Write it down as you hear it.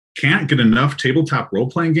Can't get enough tabletop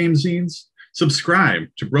role-playing game zines? Subscribe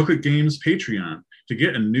to Brooklet Games Patreon to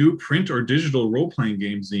get a new print or digital role-playing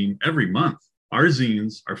game zine every month. Our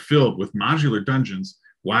zines are filled with modular dungeons,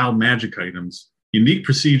 wild magic items, unique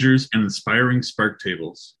procedures, and inspiring spark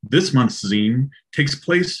tables. This month's zine takes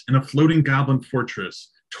place in a floating goblin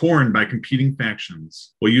fortress torn by competing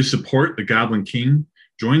factions. Will you support the Goblin King,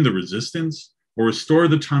 join the Resistance, or restore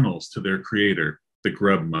the tunnels to their creator, the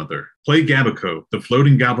Grub Mother? Play Gabico, the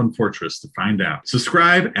floating goblin fortress, to find out.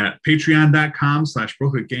 Subscribe at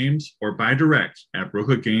patreon.com/BrookletGames or buy direct at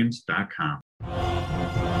BrookletGames.com.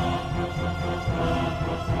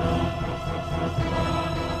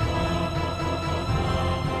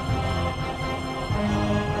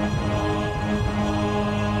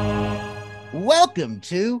 Welcome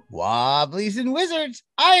to Wobblies and Wizards.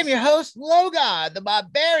 I am your host, Logod, the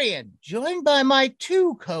Barbarian, joined by my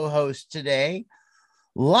two co-hosts today,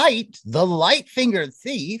 Light, the light-fingered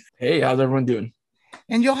thief. Hey, how's everyone doing?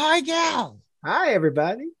 And Yohai Gal. Hi,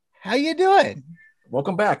 everybody. How you doing?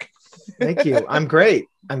 Welcome back. Thank you. I'm great.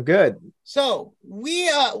 I'm good. So we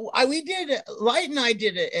did Light and I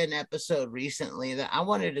did an episode recently that I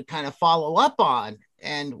wanted to kind of follow up on,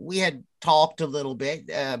 and we had talked a little bit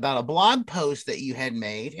about a blog post that you had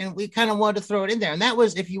made, and we kind of wanted to throw it in there. And that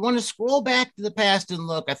was, if you want to scroll back to the past and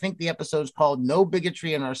look, I think the episode's called "No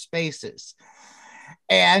Bigotry in Our Spaces,"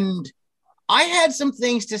 and I had some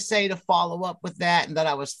things to say to follow up with that, and that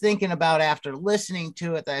I was thinking about after listening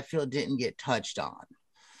to it that I feel didn't get touched on.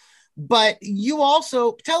 But you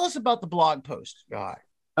also tell us about the blog post, guy.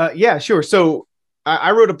 Yeah, sure. So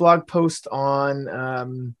I wrote a blog post on, I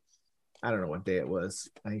don't know what day it was.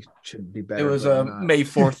 I should be better. It was May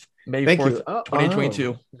 4th, May 4th,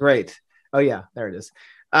 2022. Great. Oh, yeah, there it is.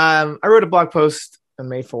 I wrote a blog post on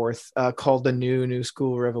May 4th called The New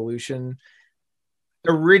School Revolution.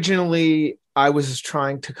 Originally, I was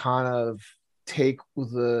trying to kind of take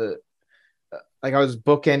I was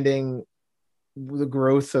bookending the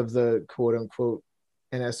growth of the quote unquote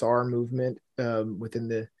NSR movement within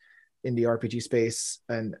the indie RPG space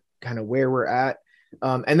and kind of where we're at.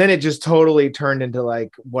 And then it just totally turned into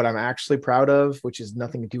like what I'm actually proud of, which is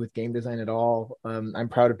nothing to do with game design at all. I'm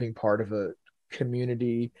proud of being part of a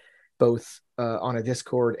community, both on a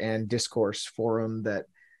Discord and discourse forum that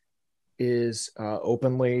is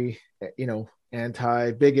openly,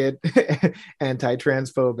 anti-bigot,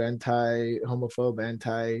 anti-transphobe, anti-homophobe,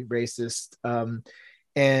 anti-racist,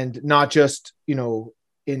 and not just,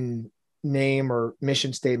 in name or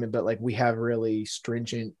mission statement, but like we have really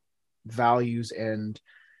stringent values and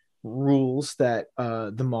rules that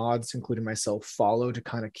the mods, including myself, follow to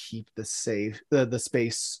kind of keep the space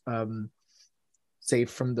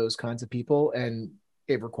safe from those kinds of people. And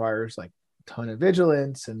it requires like a ton of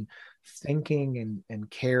vigilance and thinking and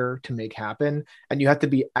care to make happen, and you have to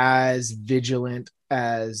be as vigilant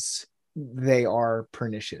as they are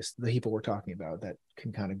pernicious, the people we're talking about that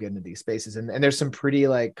can kind of get into these spaces, and there's some pretty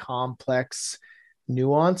like complex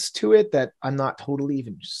nuance to it that I'm not totally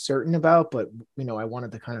even certain about, but I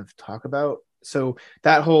wanted to kind of talk about. So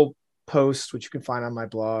that whole post, which you can find on my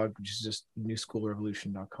blog, which is just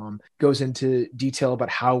newschoolrevolution.com, goes into detail about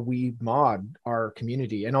how we mod our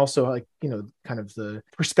community, and also like kind of the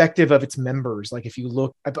perspective of its members. Like if you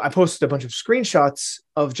look, I posted a bunch of screenshots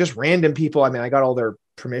of just random people. I mean, I got all their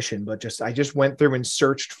permission, but I just went through and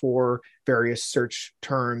searched for various search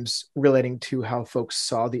terms relating to how folks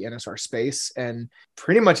saw the NSR space, and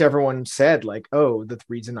pretty much everyone said like, oh, the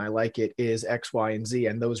reason I like it is X, Y, and Z,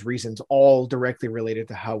 and those reasons all directly related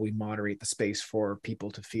to how we moderate the space for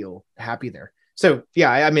people to feel happy there. So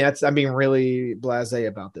yeah, I mean, I'm being really blasé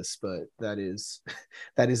about this, but that is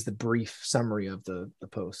the brief summary of the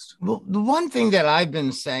post. Well, the one thing that I've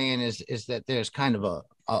been saying is that there's kind of a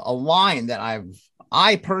line that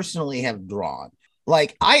I personally have drawn.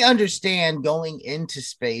 Like, I understand going into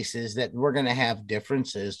spaces that we're going to have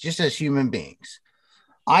differences just as human beings.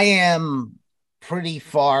 I am pretty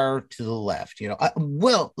far to the left,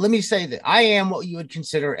 well, let me say that I am what you would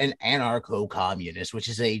consider an anarcho-communist, which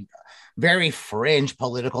is a very fringe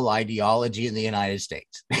political ideology in the United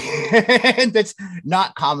States that's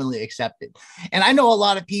not commonly accepted. And I know a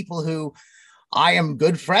lot of people who I am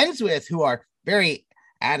good friends with who are very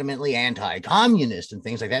adamantly anti-communist and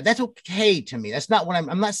things like that. That's okay to me. That's not what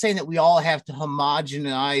I'm not saying that we all have to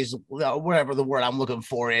homogenize, whatever the word I'm looking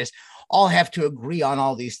for is, all have to agree on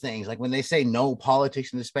all these things. Like when they say no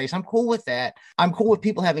politics in the space, I'm cool with that. I'm cool with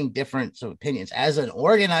people having different opinions. As an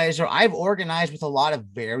organizer, I've organized with a lot of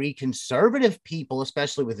very conservative people,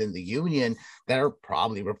 especially within the union, that are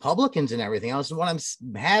probably Republicans and everything else. And what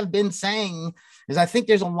I have been saying is I think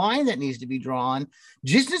there's a line that needs to be drawn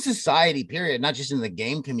just in society, period, not just in the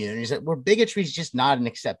game communities, that where bigotry is just not an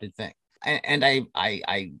accepted thing. And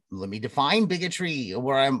I let me define bigotry,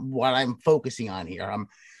 what I'm focusing on here.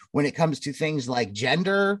 When it comes to things like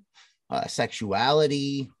gender,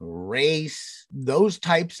 sexuality, race, those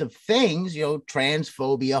types of things,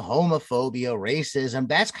 transphobia, homophobia, racism,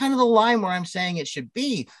 that's kind of the line where I'm saying it should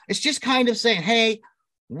be. It's just kind of saying, hey,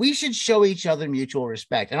 we should show each other mutual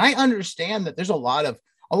respect. And I understand that there's a lot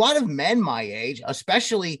of men my age,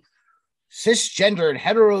 especially cisgendered,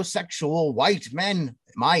 heterosexual white men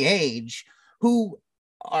my age, who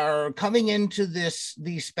are coming into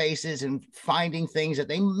these spaces and finding things that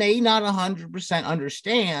they may not 100%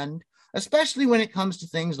 understand, especially when it comes to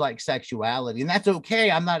things like sexuality. And that's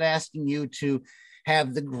okay. I'm not asking you to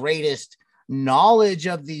have the greatest knowledge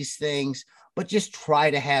of these things, but just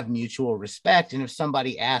try to have mutual respect. And if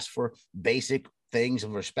somebody asks for basic things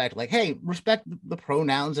of respect, like, hey, respect the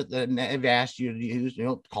pronouns that they've asked you to use,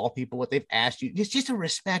 call people what they've asked you. It's just a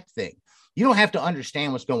respect thing. You don't have to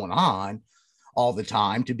understand what's going on all the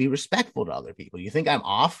time to be respectful to other people. You think I'm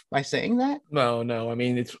off by saying that? No. I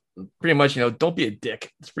mean, it's pretty much, don't be a dick.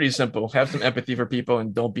 It's pretty simple. Have some empathy for people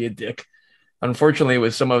and don't be a dick. Unfortunately,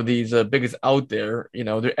 with some of these bigots out there,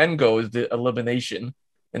 their end goal is the elimination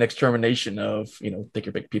and extermination of, take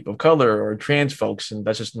your big people of color or trans folks, and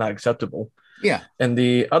that's just not acceptable. Yeah. And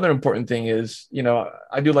the other important thing is,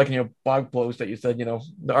 I do like in your blog post that you said,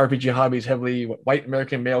 the RPG hobby is heavily white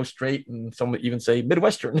American male, straight, and some would even say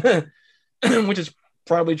Midwestern, which is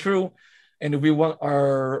probably true. And if we want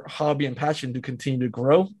our hobby and passion to continue to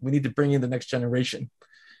grow, we need to bring in the next generation.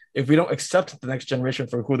 If we don't accept the next generation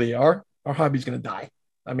for who they are, our hobby is going to die.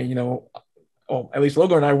 I mean, at least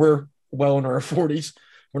Logo and I, we're well in our 40s.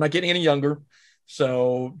 We're not getting any younger.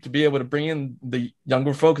 So to be able to bring in the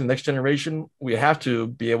younger folks, the next generation, we have to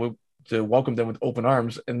be able to welcome them with open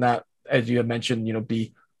arms and not, as you had mentioned,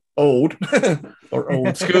 be old or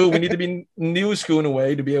old school. We need to be new school in a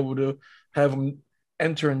way to be able to have them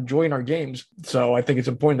enter and join our games. So I think it's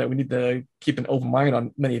important that we need to keep an open mind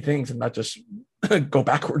on many things and not just go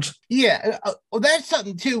backwards. Yeah. Well, that's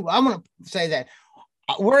something too. I want to say that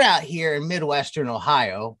we're out here in Midwestern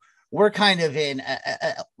Ohio. We're kind of in,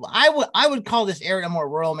 I would call this area more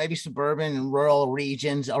rural, maybe suburban and rural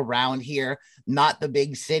regions around here, not the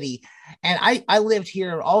big city. And I lived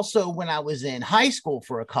here also when I was in high school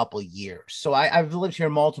for a couple of years. So I've lived here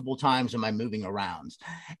multiple times in my moving arounds.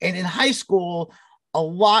 And in high school,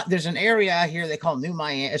 there's an area out here they call New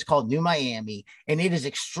Miami. It's called New Miami, and it is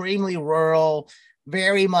extremely rural,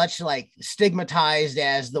 very much like stigmatized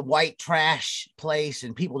as the white trash place,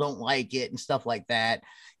 and people don't like it and stuff like that.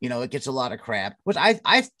 It gets a lot of crap, which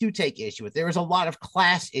I do take issue with. There is a lot of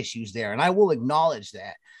class issues there, and I will acknowledge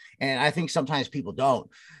that. And I think sometimes people don't.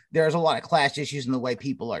 There's a lot of class issues in the way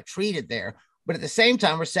people are treated there. But at the same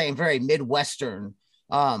time, we're saying very Midwestern,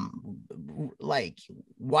 like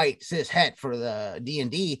white cis het for the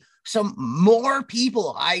D&D. Some more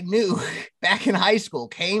people I knew back in high school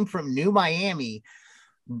came from New Miami,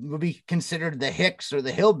 would be considered the hicks or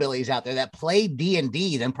the hillbillies out there that played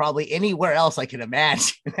D&D than probably anywhere else I can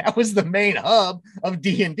imagine. That was the main hub of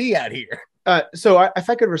D&D out here. So if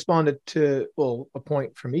I could respond to a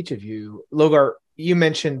point from each of you. Logar, you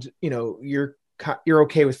mentioned, you're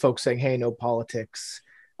okay with folks saying, hey, no politics.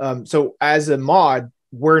 So as a mod,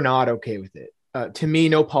 we're not okay with it. To me,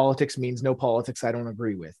 no politics means no politics I don't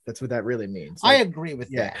agree with. That's what that really means. I agree with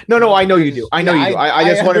that. No, I know you do. I know you do. I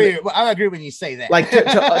just want to. I agree when you say that. Like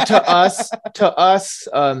to us,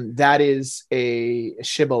 that is a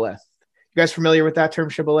shibboleth. You guys familiar with that term,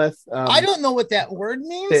 shibboleth? I don't know what that word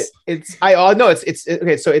means. It's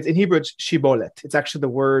okay. So it's in Hebrew, it's shibolet. It's actually the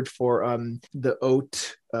word for the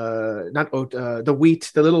oat, not oat, the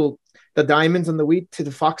wheat, the diamonds on the wheat to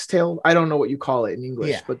the foxtail. I don't know what you call it in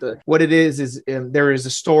English, but what it is there is a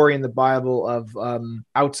story in the Bible of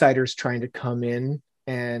outsiders trying to come in,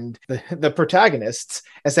 and the protagonists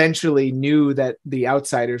essentially knew that the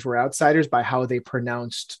outsiders were outsiders by how they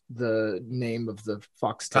pronounced the name of the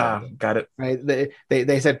foxtail. Got it. Right?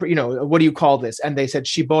 They said, what do you call this? And they said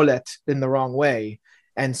shibolet in the wrong way.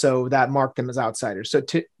 And so that marked them as outsiders. So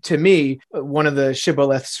to me, one of the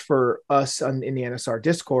shibboleths for us in the NSR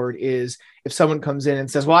Discord is if someone comes in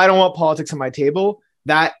and says, well, I don't want politics on my table,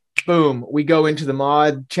 that boom, we go into the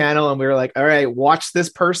mod channel and we were like, all right, watch this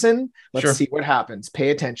person. Let's see what happens. Pay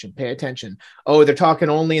attention. Oh, they're talking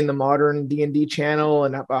only in the modern D&D channel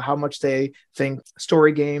and about how much they think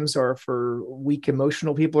story games are for weak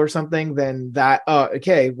emotional people or something. Then that,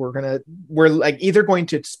 okay, we're like either going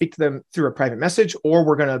to speak to them through a private message, or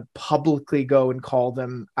we're going to publicly go and call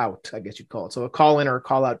them out, I guess you'd call it. So a call in or a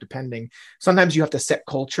call out, depending. Sometimes you have to set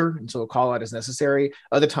culture, and so a call out is necessary.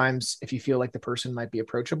 Other times, if you feel like the person might be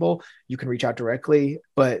approachable, you can reach out directly.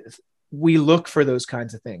 But we look for those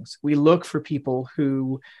kinds of things. We look for people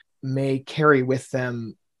who may carry with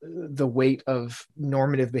them the weight of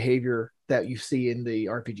normative behavior that you see in the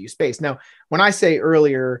RPG space. Now, when I say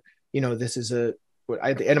earlier, this is at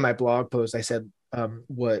the end of my blog post, I said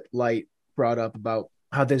what Light brought up about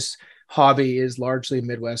how this hobby is largely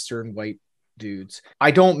Midwestern white dudes.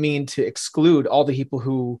 I don't mean to exclude all the people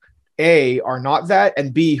who A, are not that,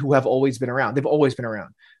 and B, who have always been around. They've always been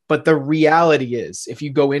around. But the reality is, if you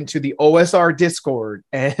go into the OSR Discord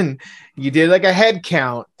and you did like a head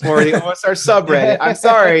count for the OSR subreddit, I'm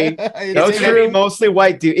sorry, it's going to be mostly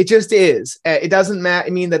white dude. It just is. It doesn't matter. I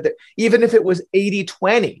mean, even if it was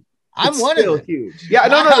 80-20, I'm one of them. Huge. Yeah,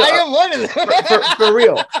 no. I am one of them. for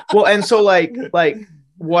real. Well, and so like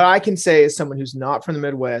what I can say is someone who's not from the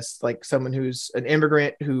Midwest, like someone who's an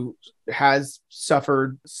immigrant who has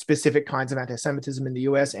suffered specific kinds of anti-Semitism in the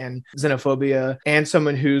US and xenophobia, and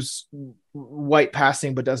someone who's white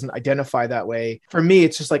passing but doesn't identify that way. For me,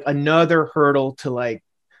 it's just like another hurdle to like,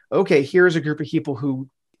 okay, here's a group of people who,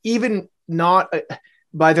 even not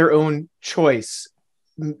by their own choice,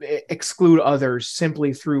 exclude others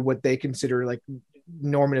simply through what they consider like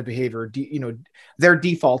normative behavior, their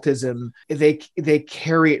defaultism. They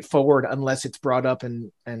carry it forward unless it's brought up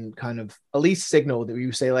and kind of at least signaled, that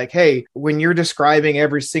you say like, hey, when you're describing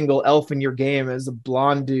every single elf in your game as a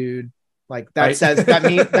blonde dude, like that, right? Says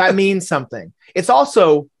that means something. It's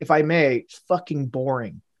also, if I may, fucking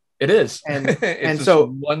boring. It is. And so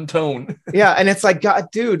one tone. Yeah. And it's like,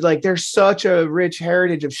 God, dude, like there's such a rich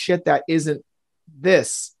heritage of shit that isn't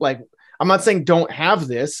this. Like, I'm not saying don't have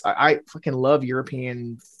this. I fucking love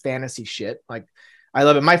European fantasy shit. Like, I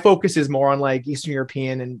love it. My focus is more on like Eastern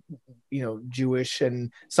European and, Jewish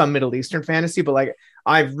and some Middle Eastern fantasy. But like,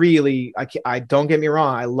 I don't get me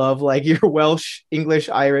wrong, I love like your Welsh, English,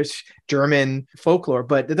 Irish, German folklore.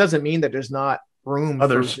 But it doesn't mean that there's not room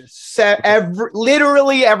others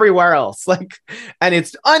literally everywhere else, like, and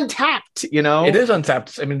it's untapped. It is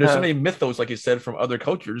untapped. I mean, there's so many mythos, like you said, from other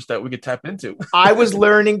cultures that we could tap into. I was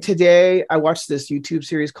learning today, I watched this YouTube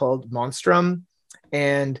series called Monstrum,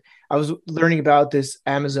 and I was learning about this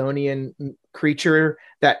Amazonian creature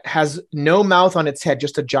that has no mouth on its head,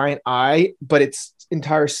 just a giant eye, but its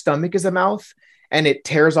entire stomach is a mouth, and it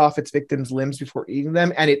tears off its victims' limbs before eating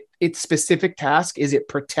them. And its specific task is it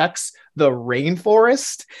protects the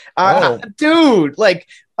rainforest. Dude, like,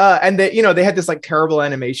 and they had this like terrible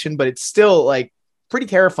animation, but it's still like pretty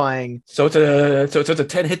terrifying. So it's a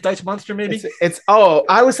 10 hit dice monster, maybe.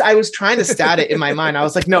 I was trying to stat it in my mind. I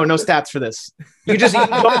was like, no stats for this. You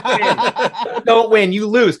don't win. You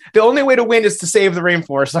lose. The only way to win is to save the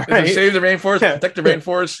rainforest. All right, save the rainforest, protect the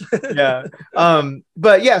rainforest. Yeah.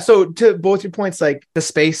 But yeah. So to both your points, like the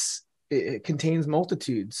space, it contains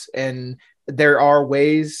multitudes, and there are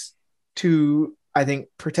ways to, I think,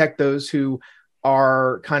 protect those who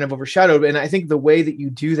are kind of overshadowed. And I think the way that you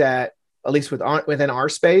do that, at least within our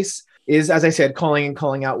space, is, as I said,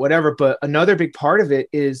 calling out, whatever. But another big part of it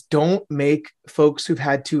is don't make folks who've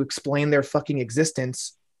had to explain their fucking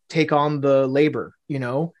existence take on the labor,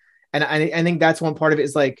 And I think that's one part of it,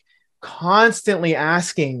 is like constantly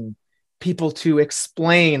asking people to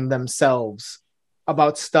explain themselves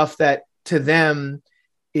about stuff that to them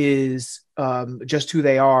is just who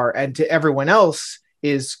they are, and to everyone else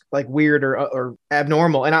is like weird or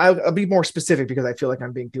abnormal. And I'll be more specific because I feel like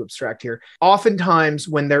I'm being too abstract here. Oftentimes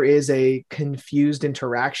when there is a confused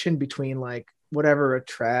interaction between like whatever, a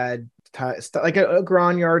trad, like a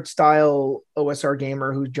Gronyard style OSR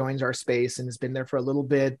gamer who joins our space and has been there for a little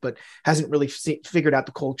bit, but hasn't really figured out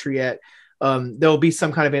the culture yet, there'll be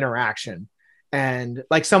some kind of interaction. And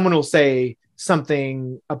like someone will say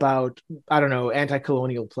something about, I don't know,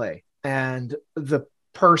 anti-colonial play. And the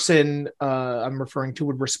person I'm referring to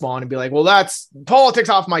would respond and be like, well, that's politics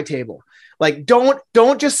off my table. Like, don't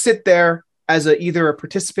just sit there as either a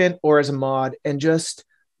participant or as a mod and just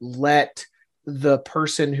let the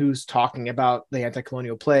person who's talking about the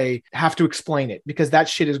anti-colonial play have to explain it, because that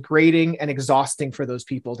shit is grating and exhausting for those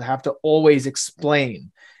people to have to always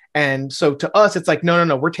explain. And so to us, it's like,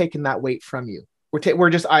 no, we're taking that weight from you.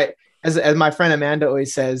 As my friend Amanda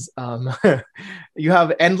always says, you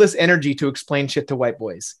have endless energy to explain shit to white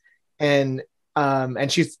boys. and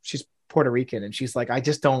she's Puerto Rican, and she's like, I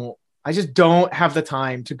just don't have the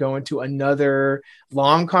time to go into another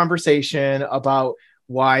long conversation about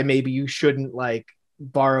why maybe you shouldn't like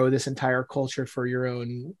borrow this entire culture for your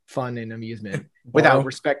own fun and amusement without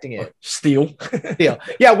respecting it. Steal.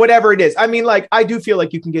 Yeah, whatever it is. I mean, like, I do feel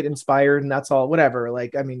like you can get inspired and that's all, whatever.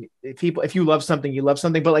 Like, I mean, if you love something, you love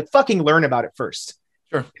something, but like fucking learn about it first.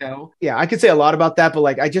 Sure. You know? Yeah, I could say a lot about that, but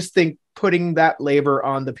like, I just think putting that labor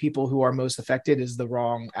on the people who are most affected is the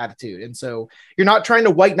wrong attitude. And so you're not trying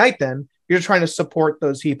to white knight them. You're trying to support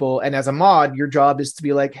those people. And as a mod, your job is to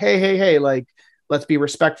be like, hey, like, let's be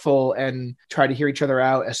respectful and try to hear each other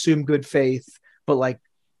out, assume good faith, but like,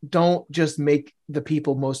 don't just make the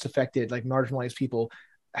people most affected, like marginalized people,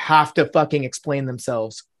 have to fucking explain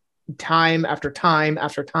themselves time after time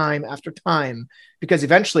after time after time, because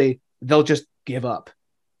eventually they'll just give up.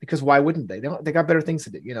 Because why wouldn't they? They got better things to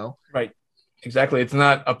do, you know? Right. Exactly. It's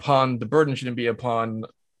not upon, the burden shouldn't be upon,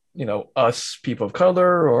 you know, us people of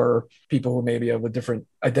color or people who maybe have a different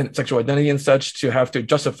sexual identity and such to have to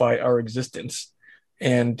justify our existence.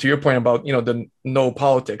 And to your point about, you know, the no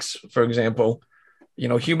politics, for example, you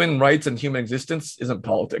know, human rights and human existence isn't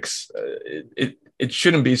politics. It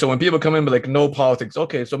shouldn't be. So when people come in with like no politics,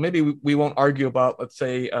 okay, so maybe we won't argue about, let's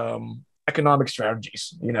say, economic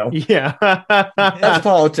strategies, you know? Yeah. That's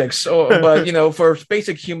politics. But, you know, for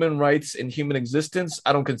basic human rights and human existence,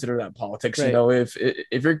 I don't consider that politics. Right. You know, if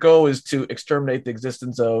your goal is to exterminate the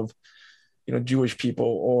existence of, you know, Jewish people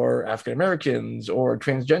or African Americans or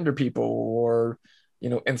transgender people or, you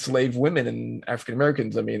know, enslaved women and African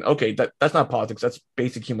Americans, I mean, okay, that's not politics. That's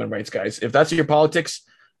basic human rights, guys. If that's your politics,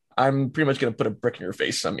 I'm pretty much going to put a brick in your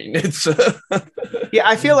face. I mean, it's yeah,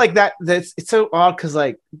 I feel like that's it's so odd because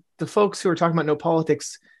like the folks who are talking about no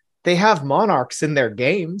politics, they have monarchs in their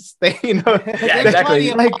games. They, you know, yeah,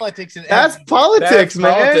 exactly. Like, politics that's politics,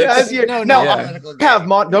 man.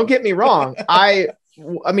 Politics. Don't get me wrong. I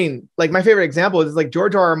mean, like my favorite example is like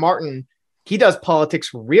George R.R. Martin. He does politics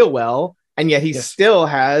real well. And yet he still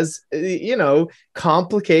has, you know,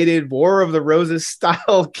 complicated War of the Roses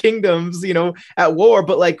style kingdoms, you know, at war,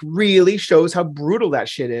 but like really shows how brutal that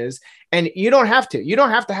shit is. And you don't have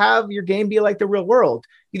to have your game be like the real world.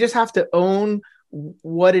 You just have to own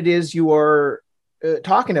what it is you are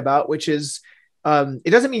talking about, which is, it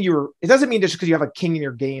doesn't mean just because you have a king in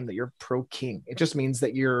your game that you're pro king. It just means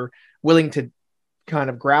that you're willing to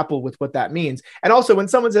kind of grapple with what that means. And also when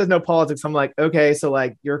someone says no politics, I'm like, okay, so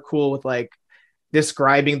like you're cool with like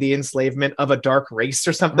describing the enslavement of a dark race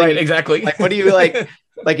or something, right? Exactly. Like, what do you like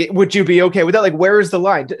would you be okay with that? Like, where is the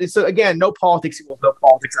line? So again, no politics equals no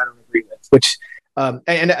politics. I don't agree with, which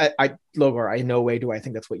I Logar, in no way do I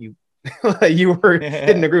think that's what you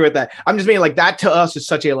didn't agree with that. I'm just meaning like that to us is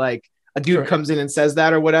such a like a dude comes in and says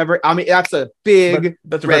that or whatever. I mean, that's a big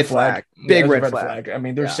red flag. Big red flag. I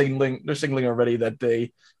mean, they're signaling already that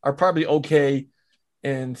they are probably okay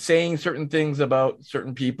in saying certain things about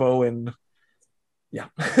certain people, and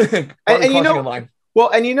and you know, well,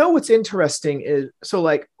 and you know what's interesting is, so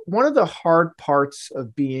like one of the hard parts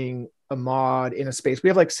of being a mod in a space, we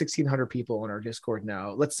have like 1,600 people in our Discord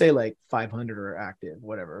now. Let's say like 500 are active,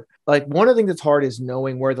 whatever. Like one of the things that's hard is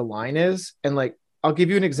knowing where the line is, and like I'll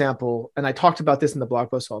give you an example, and I talked about this in the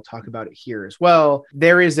blog post, so I'll talk about it here as well.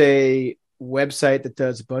 There is a website that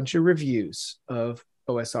does a bunch of reviews of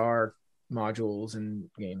OSR modules and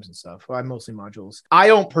games and stuff. Well, I'm mostly modules. I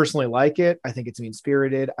don't personally like it. I think it's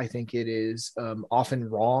mean-spirited. I think it is often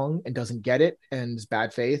wrong and doesn't get it and is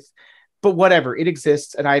bad faith. But whatever, it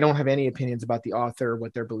exists, and I don't have any opinions about the author,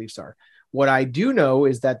 what their beliefs are. What I do know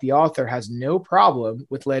is that the author has no problem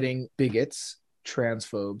with letting bigots,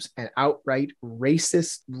 transphobes, and outright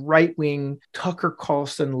racist, right-wing, Tucker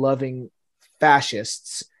Carlson loving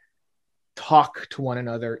fascists talk to one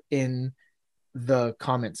another in the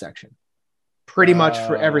comment section. Pretty much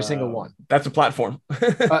for every single one. That's a platform.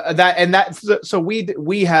 So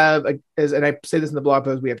we have, and I say this in the blog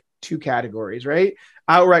post, we have two categories, right?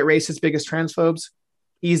 Outright racist, biggest transphobes,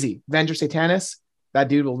 easy. Venger Satanis, that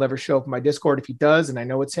dude will never show up in my Discord. If he does, and I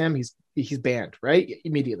know it's him, he's banned, right?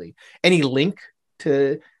 Immediately. Any link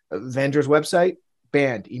to Venger's website,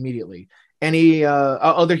 banned immediately. Any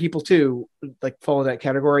other people too, like follow that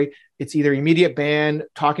category, it's either immediate ban,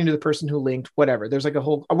 talking to the person who linked, whatever. There's like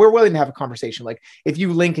we're willing to have a conversation. Like if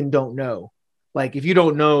you link and don't know, like if you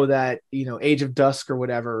don't know that, you know, Age of Dusk or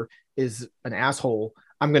whatever is an asshole,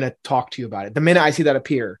 I'm going to talk to you about it. The minute I see that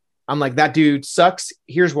appear, I'm like, that dude sucks.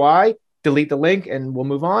 Here's why. Delete the link and we'll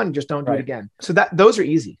move on. Just don't do it again. So those are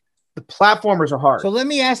easy. The platformers are hard. So let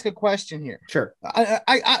me ask a question here. Sure.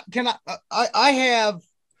 I have,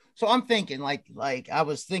 so I'm thinking like I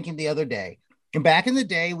was thinking the other day, And back in the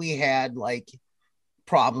day, we had like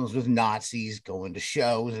problems with Nazis going to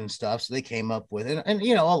shows and stuff. So they came up with it. And,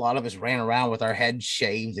 you know, a lot of us ran around with our heads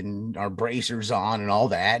shaved and our bracers on and all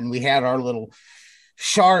that. And we had our little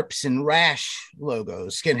Sharps and Rash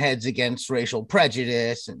logos, skinheads against racial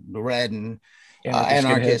prejudice, and red and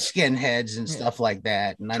anarchist skinheads and stuff like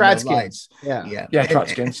that. And Trotskins. Yeah.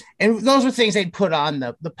 Trotskins. And those were things they'd put on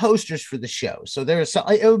the posters for the show. So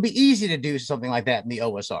it would be easy to do something like that in the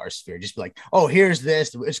OSR sphere. Just be like, oh, here's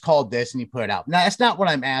this, it's called this, and you put it out. Now, that's not what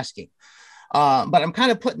I'm asking. But I'm kind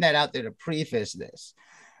of putting that out there to preface this.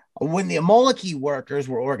 When the Amoleki workers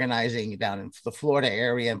were organizing down in the Florida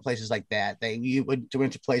area and places like that, you would go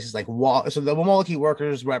into places like so the Amoleki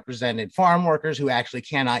workers represented farm workers who actually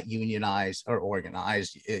cannot unionize or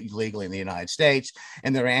organize legally in the United States.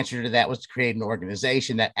 And their answer to that was to create an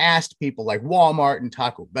organization that asked people like Walmart and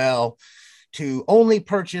Taco Bell to only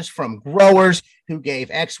purchase from growers who gave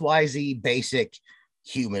XYZ basic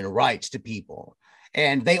human rights to people.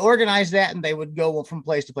 And they organized that, and they would go from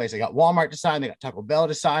place to place. They got Walmart to sign, they got Taco Bell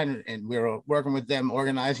to sign, and we were working with them,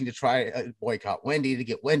 organizing to try boycott Wendy, to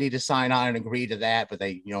get Wendy to sign on and agree to that. But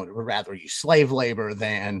they, would rather use slave labor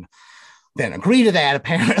than agree to that,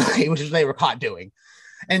 apparently, which is what they were caught doing.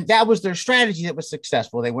 And that was their strategy that was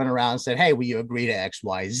successful. They went around and said, hey, will you agree to X,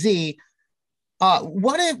 Y, Z?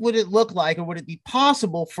 Would it look like, or would it be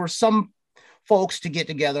possible for some folks to get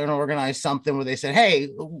together and organize something where they said, hey,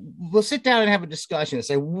 we'll sit down and have a discussion and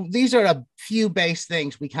say, these are a few base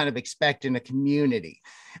things we kind of expect in a community.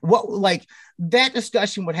 Like that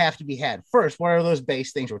discussion would have to be had first. What are those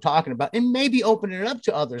base things we're talking about? And maybe open it up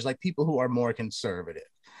to others, like people who are more conservative,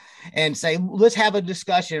 and say, let's have a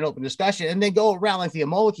discussion, an open discussion, and then go around like the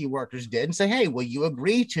Amoleki workers did and say, hey, will you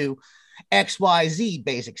agree to XYZ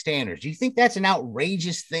basic standards? Do you think that's an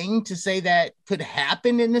outrageous thing to say that could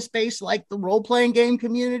happen in a space like the role-playing game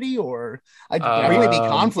community? Or I'd definitely be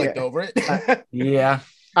conflict over it. Yeah.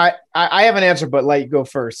 I have an answer, but let you go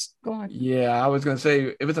first. Go on. Yeah, I was going to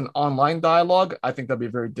say, if it's an online dialogue, I think that'd be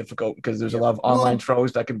very difficult because there's a lot of online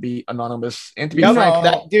trolls that can be anonymous. And to be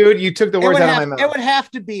frank, dude, you took the words out of my mouth. It would have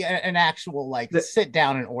to be an actual sit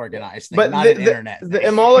down and organize thing, but not an internet. The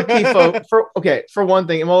Amoleki folk, for one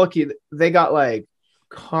thing, Amoleki, they got like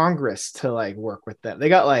Congress to like work with them. They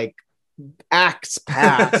got like acts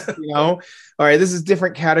passed, All right, this is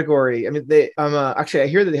different category. I mean, actually, I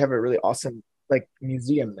hear that they have a really awesome like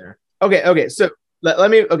museum there. Okay. So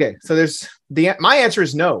so there's my answer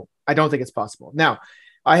is no. I don't think it's possible. Now,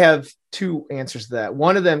 I have two answers to that.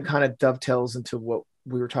 One of them kind of dovetails into what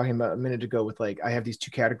we were talking about a minute ago with like, I have these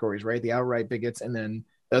two categories, right? The outright bigots, and then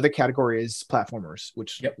the other category is platformers,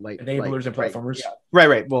 which enablers and platformers.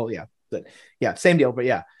 Right. Well, same deal,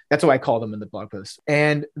 but that's what I call them in the blog post.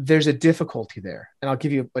 And there's a difficulty there. And I'll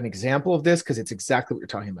give you an example of this because it's exactly what you're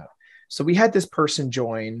talking about. So we had this person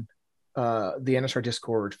join the NSR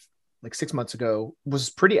Discord like 6 months ago, was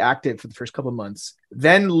pretty active for the first couple of months,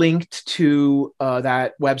 then linked to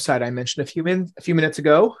that website I mentioned a few minutes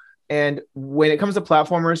ago. And when it comes to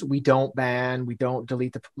platformers, we don't ban, we don't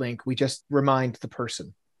delete the link, we just remind the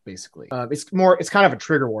person, basically. It's kind of a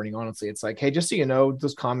trigger warning, honestly. It's like, hey, just so you know,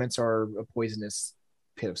 those comments are a poisonous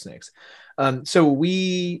pit of snakes. So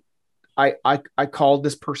I called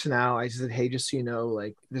this person out. I said, hey, just so you know,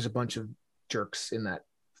 like there's a bunch of jerks in that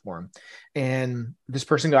forum. And this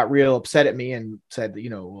person got real upset at me and said,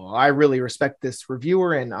 well, I really respect this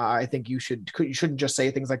reviewer, and I think you shouldn't just say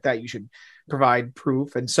things like that. You should provide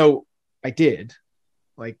proof. And so I did,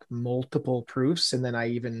 like multiple proofs. And then I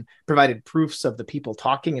even provided proofs of the people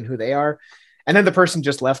talking and who they are. And then the person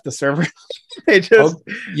just left the server. They just,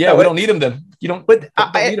 we don't need them then. You don't. But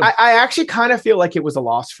I actually kind of feel like it was a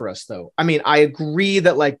loss for us, though. I mean, I agree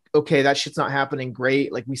that like, okay, that shit's not happening.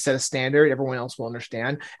 Great. Like we set a standard, everyone else will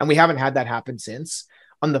understand. And we haven't had that happen since.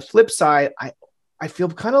 On the flip side, I feel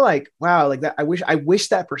kind of like, wow, like that. I wish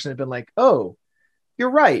that person had been like, oh,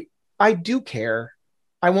 you're right. I do care.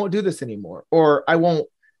 I won't do this anymore. Or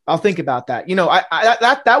I'll think about that.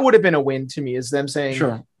 That would have been a win to me, is them saying,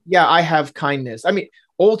 sure, yeah, I have kindness. I mean,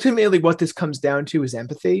 ultimately what this comes down to is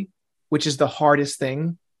empathy, which is the hardest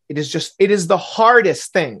thing. It is the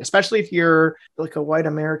hardest thing, especially if you're like a white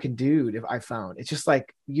American dude. If I found it's just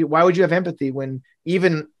like, why would you have empathy when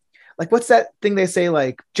even like, what's that thing they say?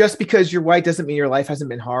 Like, just because you're white doesn't mean your life hasn't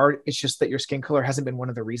been hard. It's just that your skin color hasn't been one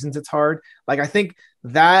of the reasons it's hard. Like, I think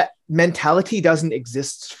that mentality doesn't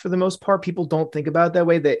exist for the most part. People don't think about it that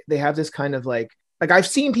way. They have this kind of like I've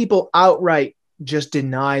seen people outright just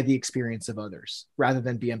deny the experience of others rather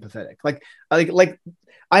than be empathetic. Like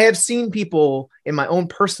I have seen people in my own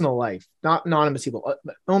personal life, not anonymous people,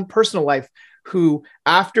 my own personal life, who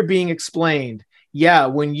after being explained,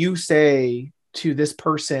 when you say to this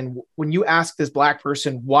person, when you ask this Black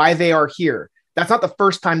person why they are here, that's not the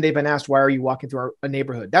first time they've been asked, why are you walking through a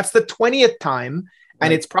neighborhood? That's the 20th time.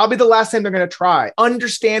 And it's probably the last time they're going to try.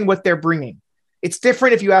 Understand what they're bringing. It's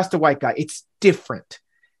different if you ask the white guy. It's different.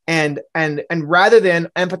 And rather than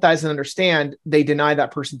empathize and understand, they deny that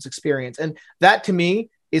person's experience. And that to me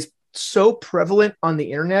is so prevalent on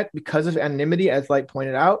the internet because of anonymity, as Light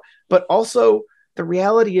pointed out. But also the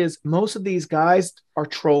reality is most of these guys are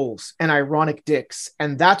trolls and ironic dicks.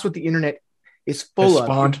 And that's what the internet is full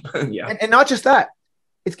of. Yeah. And not just that.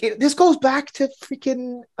 This goes back to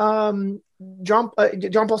freaking John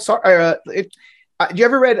Paul Sartre. Do you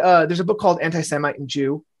ever read? There's a book called Anti-Semite and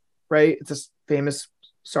Jew, right? It's a famous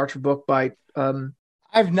Sartre book by.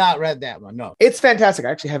 I've not read that one. No, it's fantastic.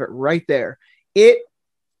 I actually have it right there. It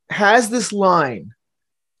has this line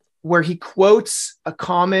where he quotes a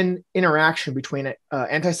common interaction between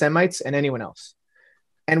anti-Semites and anyone else.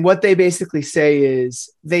 And what they basically say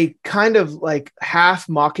is they kind of like half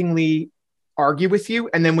mockingly argue with you.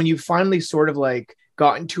 And then when you finally sort of like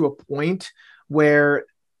gotten to a point where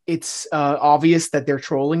it's obvious that they're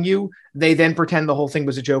trolling you, they then pretend the whole thing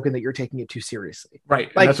was a joke and that you're taking it too seriously.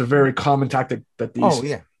 Right. Like, and that's a very common tactic that these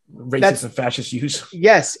racists and fascists use.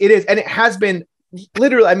 Yes, it is. And it has been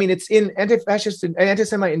literally, I mean, it's in anti-fascist and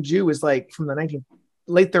anti-Semite and Jew is like from the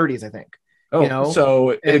late 30s, I think. Oh, you know? So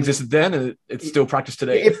it existed then and it's still practiced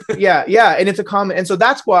today. Yeah. And it's a common. And so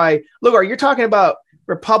that's why, look, you're talking about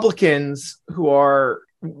Republicans who are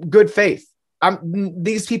good faith.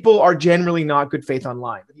 These people are generally not good faith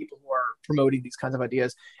online. The people who are promoting these kinds of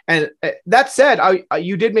ideas. And that said,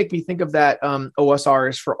 you did make me think of that OSR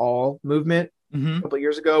is for all movement a couple of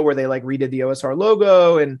years ago, where they like redid the OSR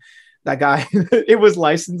logo, and that guy, it was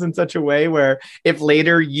licensed in such a way where if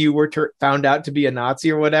later you were found out to be a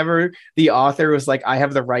Nazi or whatever, the author was like, I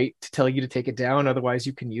have the right to tell you to take it down, otherwise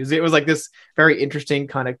you can use it. It was like this very interesting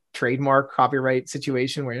kind of trademark copyright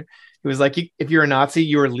situation where it was like, if you're a Nazi,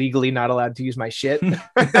 you are legally not allowed to use my shit.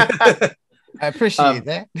 I appreciate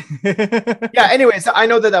that. Yeah. Anyways, I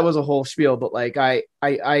know that was a whole spiel, but like,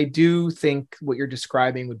 I do think what you're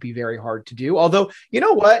describing would be very hard to do. Although, you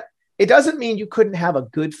know what? It doesn't mean you couldn't have a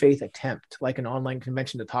good faith attempt, like an online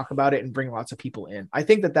convention, to talk about it and bring lots of people in. I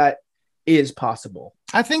think that is possible.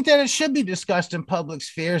 I think that it should be discussed in public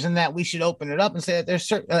spheres, and that we should open it up and say that there's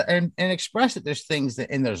certain and express that there's things that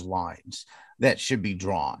in those lines that should be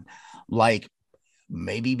drawn, like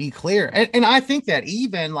maybe be clear. And I think that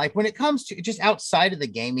even like when it comes to just outside of the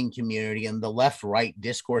gaming community and the left-right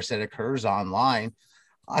discourse that occurs online,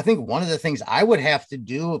 I think one of the things I would have to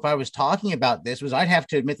do if I was talking about this was I'd have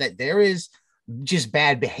to admit that there is just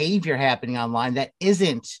bad behavior happening online that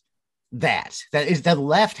isn't that is the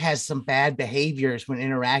left has some bad behaviors when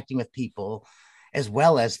interacting with people as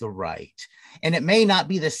well as the right. And it may not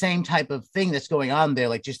be the same type of thing that's going on there,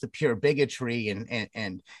 like just the pure bigotry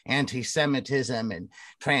and anti-Semitism and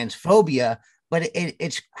transphobia, but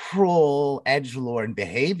it's cruel edgelord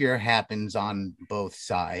behavior happens on both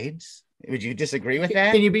sides. Would you disagree with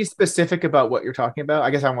that? Can you be specific about what you're talking about?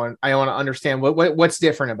 I guess I want to understand what's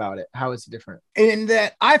different about it. How is it different? And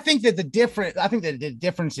that I think that the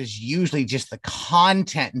difference is usually just the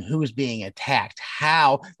content and who's being attacked.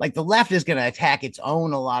 How, like, the left is going to attack its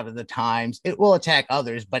own a lot of the times. It will attack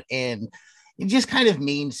others, but in just kind of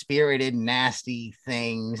mean-spirited, nasty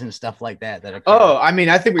things and stuff like that. Oh, I mean,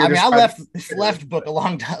 I think I left left book a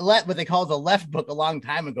long time. What they call the left book a long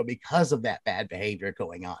time ago because of that bad behavior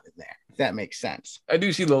going on in there. If that makes sense. I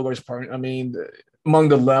do see Logar's part. I mean, among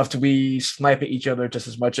the left, we snipe at each other just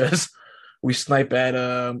as much as we snipe at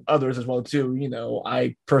others as well too. You know,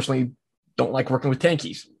 I personally don't like working with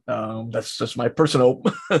tankies. That's just my personal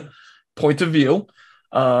point of view.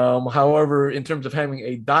 However, in terms of having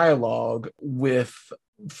a dialogue with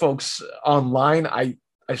folks online, I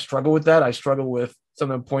struggle with that. I struggle with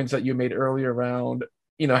some of the points that you made earlier around,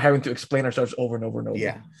 you know, having to explain ourselves over and over and over.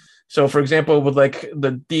 Yeah. So, for example, with like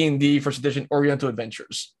the D&D First Edition Oriental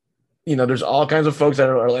Adventures, you know, there's all kinds of folks that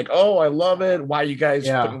are like, "Oh, I love it. Why are you guys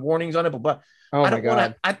putting warnings on it?" But oh, I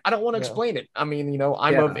don't want to explain it. I mean, you know,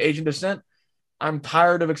 I'm of Asian descent. I'm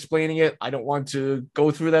tired of explaining it. I don't want to go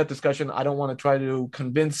through that discussion. I don't want to try to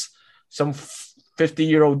convince some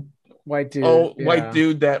 50-year-old white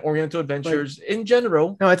dude that Oriental Adventures in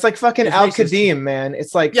general. No, it's like fucking Al-Qadim, man.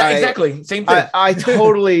 It's like, exactly. Same thing. I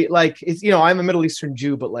totally like it's, you know, I'm a Middle Eastern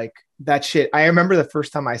Jew, but like that shit. I remember the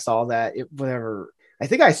first time I saw that, I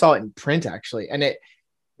think I saw it in print actually. And it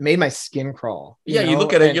made my skin crawl. You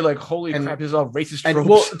look at it, you're like, holy crap, this is all racist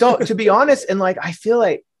tropes. Well, to be honest, and like, I feel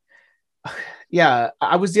like,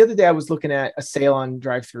 I was the other day, I was looking at a sale on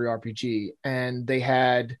Drive-Thru RPG, and they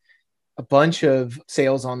had a bunch of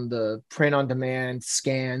sales on the print on demand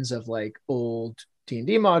scans of like old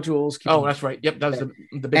D&D modules. Oh, that's right. Yep, that was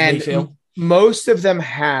the big and May sale. Most of them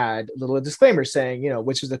had little disclaimers saying,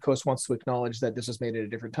 which is the coast wants to acknowledge that this was made at a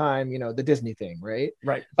different time, the Disney thing, right?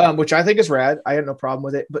 Right. Which I think is rad. I have no problem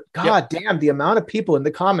with it. But god damn, the amount of people in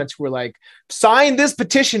the comments were like, sign this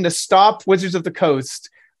petition to stop Wizards of the Coast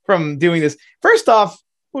from doing this. First off,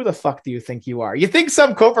 who the fuck do you think you are? You think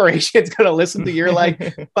some corporation is going to listen to your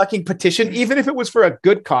like fucking petition? Even if it was for a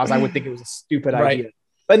good cause, I would think it was a stupid idea.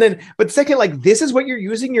 But second, like, this is what you're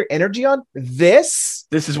using your energy on? This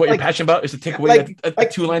is what you're passionate about, is to take away a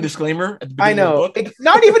 2-line disclaimer at the beginning of the book?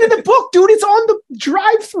 Not even in the book, dude. It's on the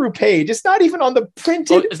drive-through page. It's not even on the printed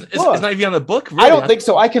book. It's not even on the book? Really? I don't think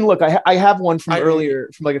so. I can look. I have one from earlier,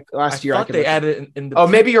 from like last year. I thought they added it in the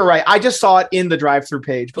maybe you're right. I just saw it in the drive-through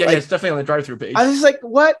page. But it's definitely on the drive-through page. I was just like,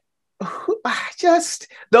 what?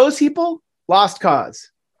 Those people, lost cause.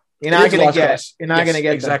 You're not going to get. You're not going to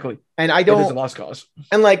get exactly. Them. And I don't. It is a lost cause.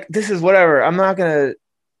 And like, this is whatever. I'm not going to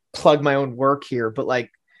plug my own work here, but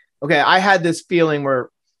like, okay, I had this feeling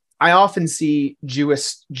where I often see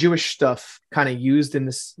Jewish stuff kind of used in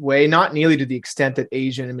this way, not nearly to the extent that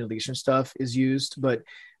Asian and Middle Eastern stuff is used, but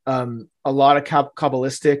a lot of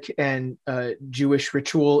Kabbalistic and Jewish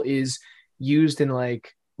ritual is used in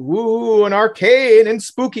like, ooh, an arcane and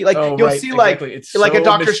spooky. Like you'll see exactly. It's like a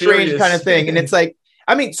Doctor Strange kind of thing. And it's like,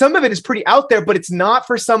 I mean, some of it is pretty out there, but it's not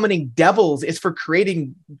for summoning devils. It's for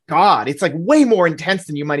creating God. It's like way more intense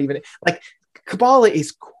than you might even like. Kabbalah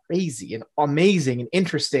is crazy and amazing and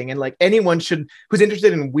interesting. And like anyone who's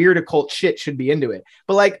interested in weird occult shit should be into it.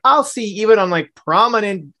 But like, I'll see even on like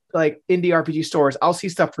prominent, like indie RPG stores, I'll see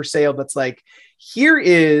stuff for sale that's like, here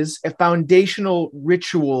is a foundational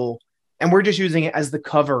ritual. And we're just using it as the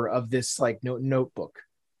cover of this like notebook.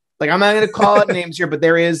 Like, I'm not going to call it names here, but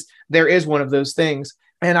there is one of those things.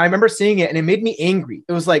 And I remember seeing it and it made me angry.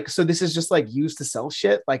 It was like, so this is just like used to sell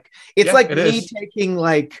shit. Like, it's me taking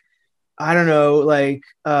like, I don't know, like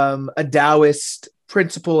a Taoist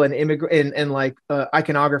principle and and like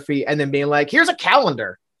iconography and then being like, here's a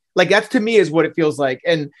calendar. Like, that's to me is what it feels like.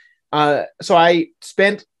 And so I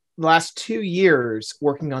spent the last 2 years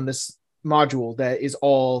working on this module that is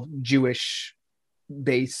all Jewish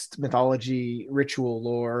based mythology, ritual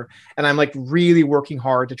lore, and I'm like really working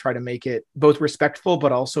hard to try to make it both respectful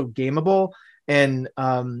but also gameable. And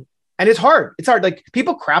it's hard. Like,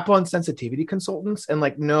 people crap on sensitivity consultants and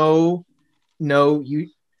like, no,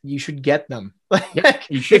 you should get them. Like,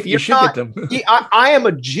 you should get them. I am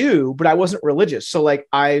a Jew, but I wasn't religious, so like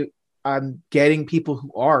I'm getting people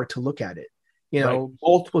who are to look at it.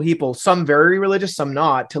 Multiple people, some very religious, some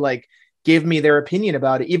not, to like give me their opinion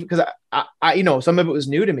about it, even because I some of it was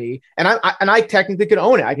new to me, and I technically could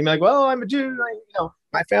own it. I can be like, well, I'm a Jew,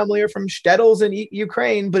 my family are from shtetls in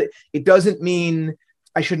Ukraine, but it doesn't mean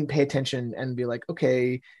I shouldn't pay attention and be like,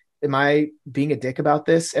 okay, am I being a dick about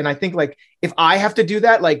this? And I think like, if I have to do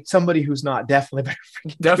that, like somebody who's not, definitely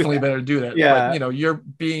better do that. Yeah. But, you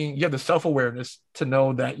have the self-awareness to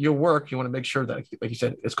know that your work, you want to make sure that, like you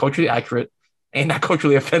said, it's culturally accurate and not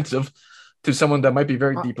culturally offensive to someone that might be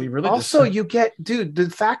very deeply religious. Also,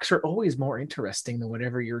 the facts are always more interesting than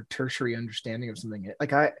whatever your tertiary understanding of something is.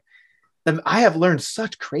 Like I have learned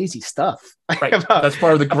such crazy stuff. Right. That's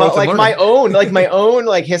part of the growth. Like my own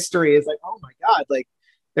like history is like, oh my God, like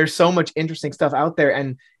there's so much interesting stuff out there.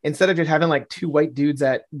 And instead of just having like two white dudes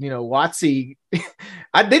at, WotC, they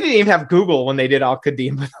didn't even have Google when they did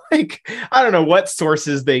Al-Qadim, but like, I don't know what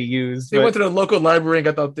sources they used. They went to the local library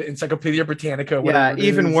and got the Encyclopedia Britannica. Yeah,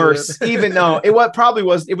 even worse. Even though it was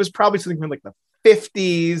probably something from like the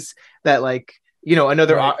 50s that like,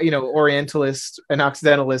 another, Orientalist and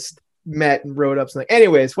Occidentalist met and wrote up something.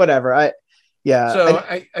 Anyways, whatever. So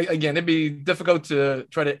again, it'd be difficult to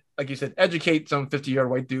try to, like you said, educate some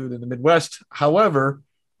 50-year-old white dude in the Midwest. However,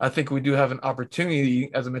 I think we do have an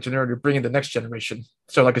opportunity, as I mentioned earlier, to bring in the next generation.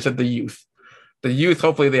 So like I said, the youth,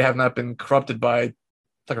 hopefully they have not been corrupted by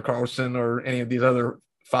Tucker Carlson or any of these other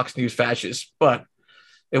Fox News fascists. But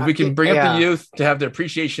if we can bring up the youth to have the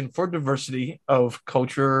appreciation for diversity of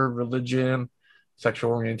culture, religion,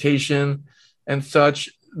 sexual orientation, and such,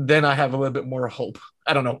 then I have a little bit more hope.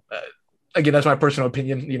 I don't know. Again, that's my personal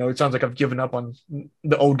opinion. It sounds like I've given up on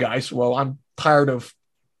the old guys. Well, I'm tired of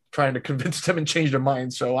trying to convince them and change their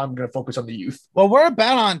minds. So I'm going to focus on the youth. Well, we're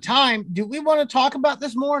about on time. Do we want to talk about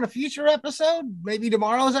this more in a future episode? Maybe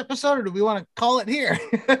tomorrow's episode, or do we want to call it here?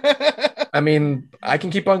 I mean, I can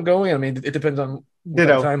keep on going. I mean, it depends on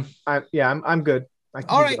time. I'm good.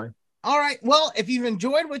 All right. Well, if you've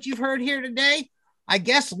enjoyed what you've heard here today, I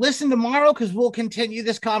guess listen tomorrow because we'll continue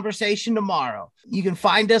this conversation tomorrow. You can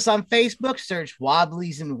find us on Facebook, search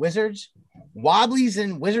Wobblies and Wizards.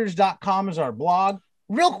 Wobbliesandwizards.com is our blog.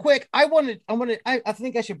 Real quick, I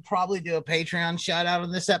think I should probably do a Patreon shout out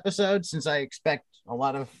on this episode since I expect a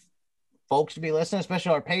lot of folks to be listening,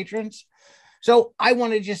 especially our patrons. So I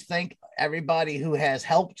want to just thank everybody who has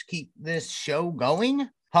helped keep this show going.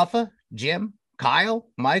 Huffa, Jim, Kyle,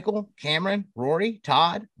 Michael, Cameron, Rory,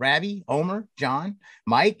 Todd, Ravi, Omer, John,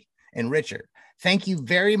 Mike, and Richard. Thank you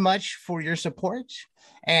very much for your support.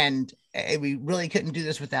 And we really couldn't do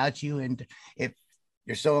this without you. And if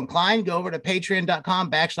you're so inclined, go over to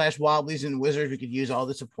patreon.com/Wobblies and Wizards. We could use all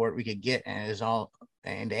the support we could get.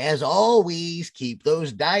 And as always, keep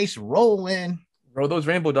those dice rolling. Roll those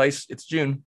rainbow dice. It's June.